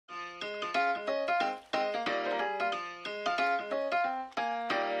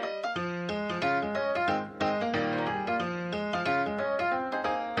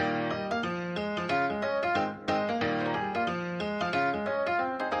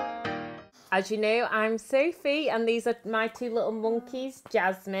As you know, I'm Sophie, and these are my two little monkeys,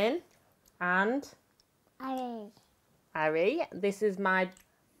 Jasmine and Ari. This is my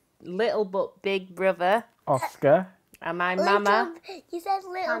little but big brother, Oscar. And my mama. You said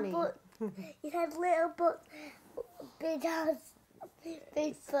little but. You said little but big as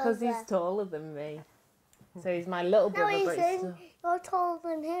big brother. Because he's taller than me. So he's my little brother. No, but you're taller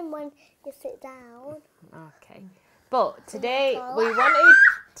than him when you sit down. Okay. But today we wanted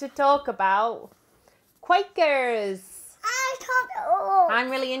to talk about Quakers.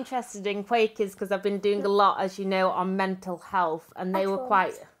 I'm really interested in Quakers because I've been doing a lot, as you know, on mental health, and they were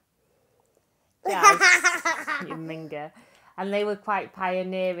quite... Yes, you minger. And they were quite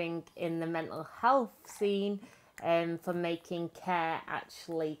pioneering in the mental health scene for making care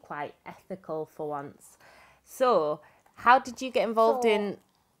actually quite ethical for once. So, how did you get involved in...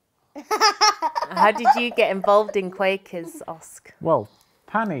 How did you get involved in Quakers, Oscar? Well,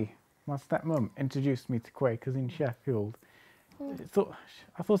 Panny, my stepmom, introduced me to Quakers in Sheffield.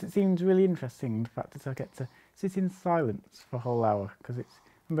 I thought it seemed really interesting, the fact that I get to sit in silence for a whole hour, because it's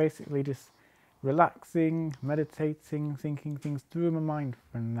basically just relaxing, meditating, thinking things through in my mind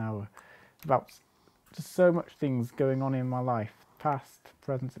for an hour about just so much things going on in my life, past,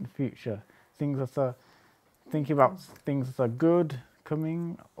 present and future. Things that are thinking about things that are good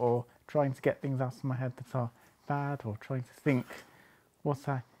coming, or trying to get things out of my head that are bad, or trying to think what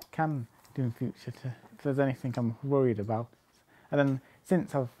I can do in future if there's anything I'm worried about. And then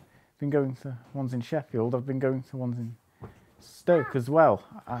since I've been going to ones in Sheffield, I've been going to ones in Stoke as well.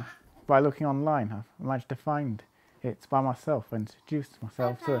 By looking online, I've managed to find it by myself and introduce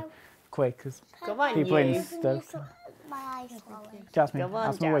myself to Quakers people in Stoke. Jasmine,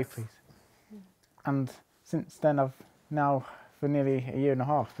 ask my way, please. And since then, I've now for nearly a year and a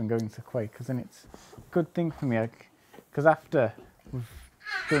half been going to Quakers, and it's a good thing for me because after we've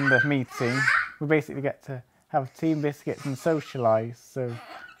done the meeting, we basically get to have team biscuits and socialise. So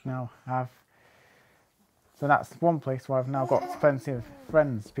now so that's one place where I've now got plenty of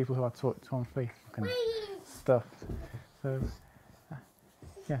friends, people who I talk to on Facebook and stuff. So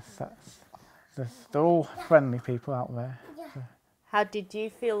yes, they're all friendly people out there. So. How did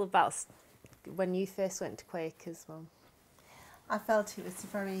you feel about when you first went to Quakers, Mum? I felt it was a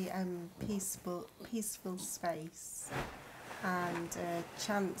very peaceful space, and a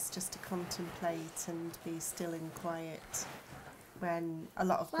chance just to contemplate and be still and quiet when a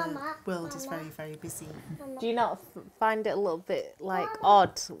lot of the world is very, very busy. Do you not find it a little bit like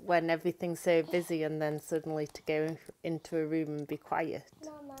odd when everything's so busy and then suddenly to go into a room and be quiet?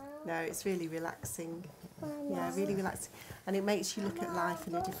 No, it's really relaxing. Yeah, really relaxing. And it makes you look at life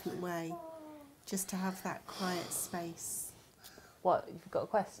in a different way, just to have that quiet space. What, you've got a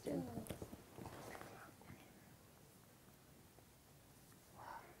question?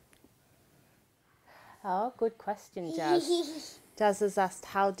 Oh, good question, Jazz. Jazz has asked,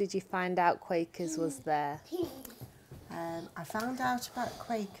 how did you find out Quakers was there? I found out about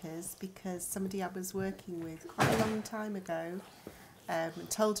Quakers because somebody I was working with quite a long time ago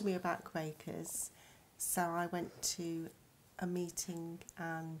told me about Quakers. So I went to a meeting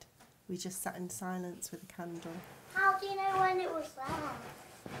and we just sat in silence with a candle. How do you know when it was there?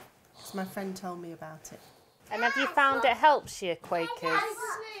 So my friend told me about it. And have you found it helps you, Quakers?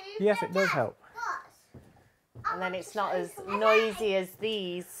 Yes, it does help. And then it's not as noisy as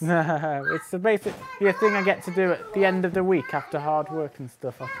these. No, it's the basic thing I get to do at the end of the week after hard work and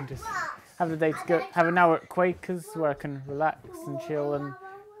stuff. I can just have the day to go, have an hour at Quakers where I can relax and chill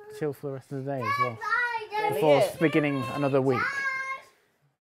for the rest of the day as well. Before beginning another week.